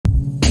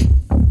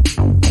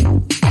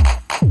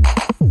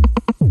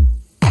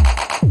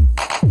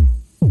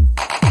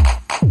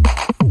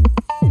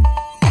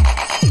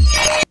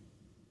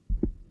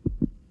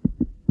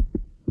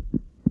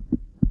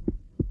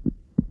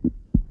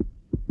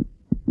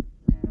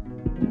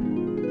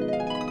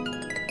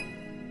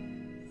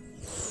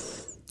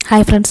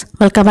Hi friends,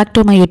 welcome back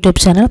to my YouTube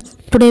channel.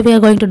 Today we are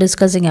going to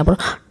discussing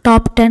about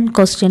top 10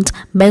 questions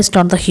based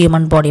on the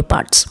human body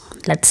parts.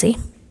 Let's see.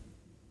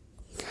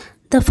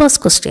 The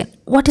first question,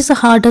 what is the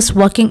hardest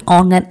working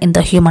organ in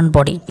the human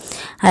body?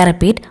 I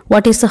repeat,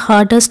 what is the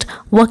hardest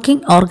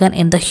working organ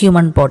in the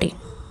human body?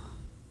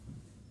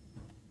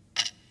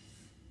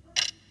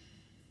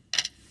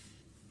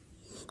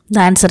 The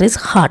answer is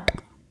heart.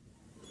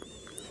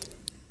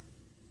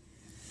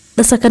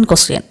 The second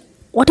question,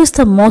 what is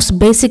the most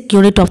basic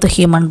unit of the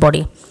human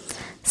body?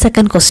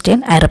 Second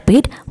question, I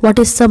repeat, what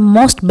is the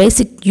most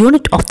basic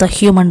unit of the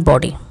human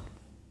body?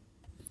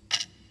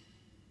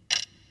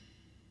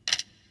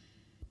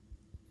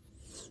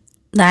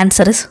 The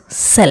answer is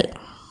cell.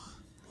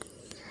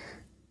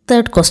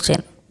 Third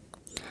question,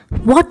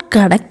 what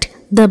connects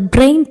the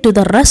brain to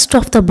the rest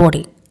of the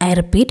body? I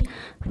repeat,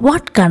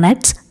 what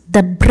connects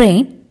the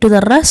brain to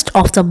the rest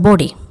of the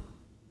body?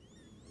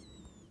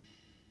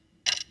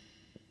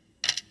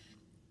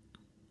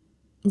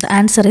 The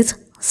answer is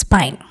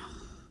spine.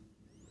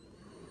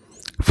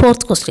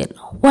 Fourth question,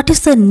 what is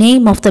the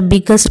name of the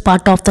biggest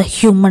part of the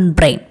human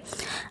brain?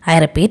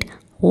 I repeat,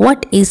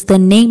 what is the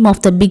name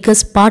of the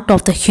biggest part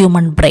of the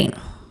human brain?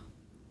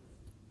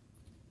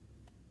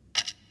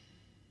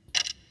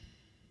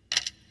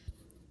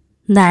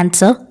 The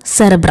answer,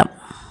 cerebrum.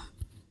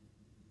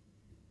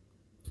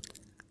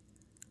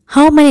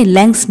 How many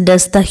lungs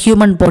does the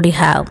human body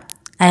have?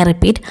 I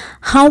repeat,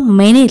 how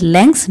many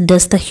lungs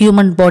does the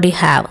human body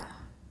have?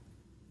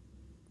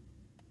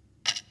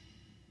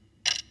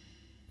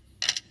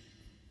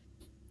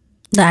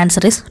 The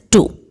answer is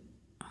 2.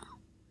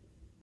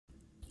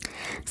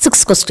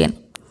 Sixth question,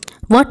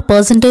 what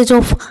percentage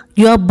of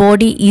your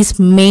body is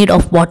made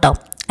of water?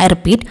 I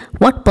repeat,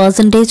 what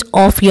percentage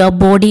of your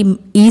body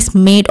is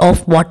made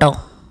of water?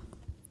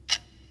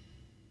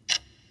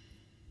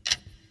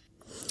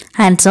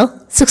 Answer,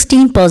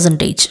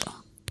 16%.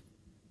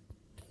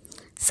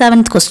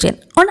 Seventh question,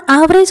 on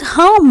average,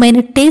 how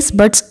many taste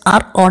buds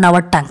are on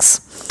our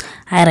tongues?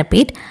 I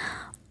repeat,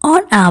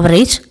 on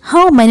average,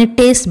 how many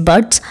taste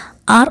buds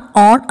are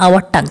on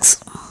our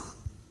tongues?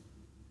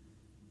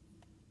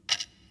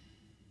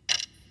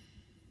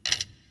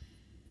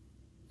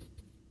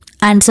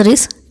 Answer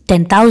is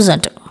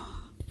 10,000.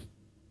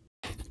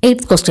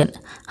 Eighth question,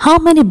 how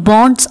many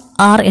bones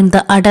are in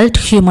the adult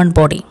human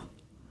body?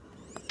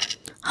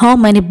 How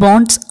many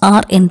bones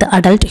are in the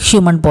adult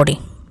human body?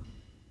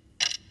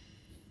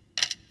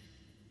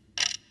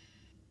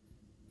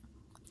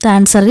 The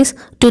answer is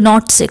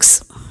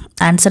 206.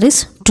 Answer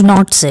is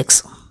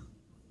 206.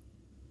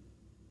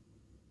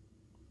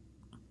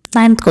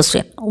 Ninth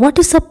question, what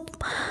is the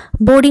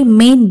body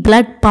main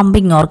blood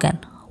pumping organ?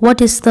 What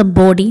is the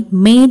body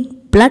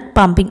main blood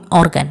pumping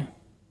organ?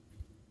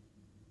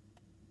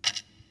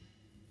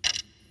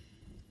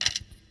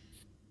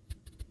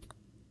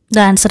 The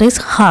answer is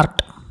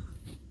heart.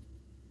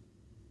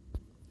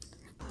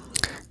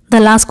 The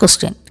last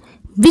question,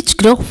 which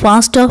grow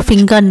faster,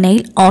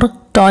 fingernail or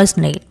toes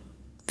nail?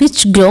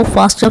 Which grow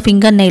faster,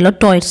 fingernail or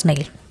toes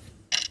nail?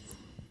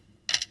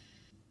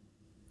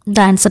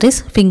 The answer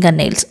is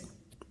fingernails.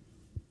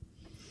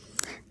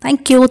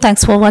 Thank you.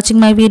 Thanks for watching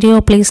my video.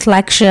 Please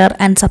like, share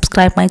and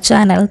subscribe my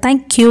channel.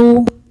 Thank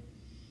you.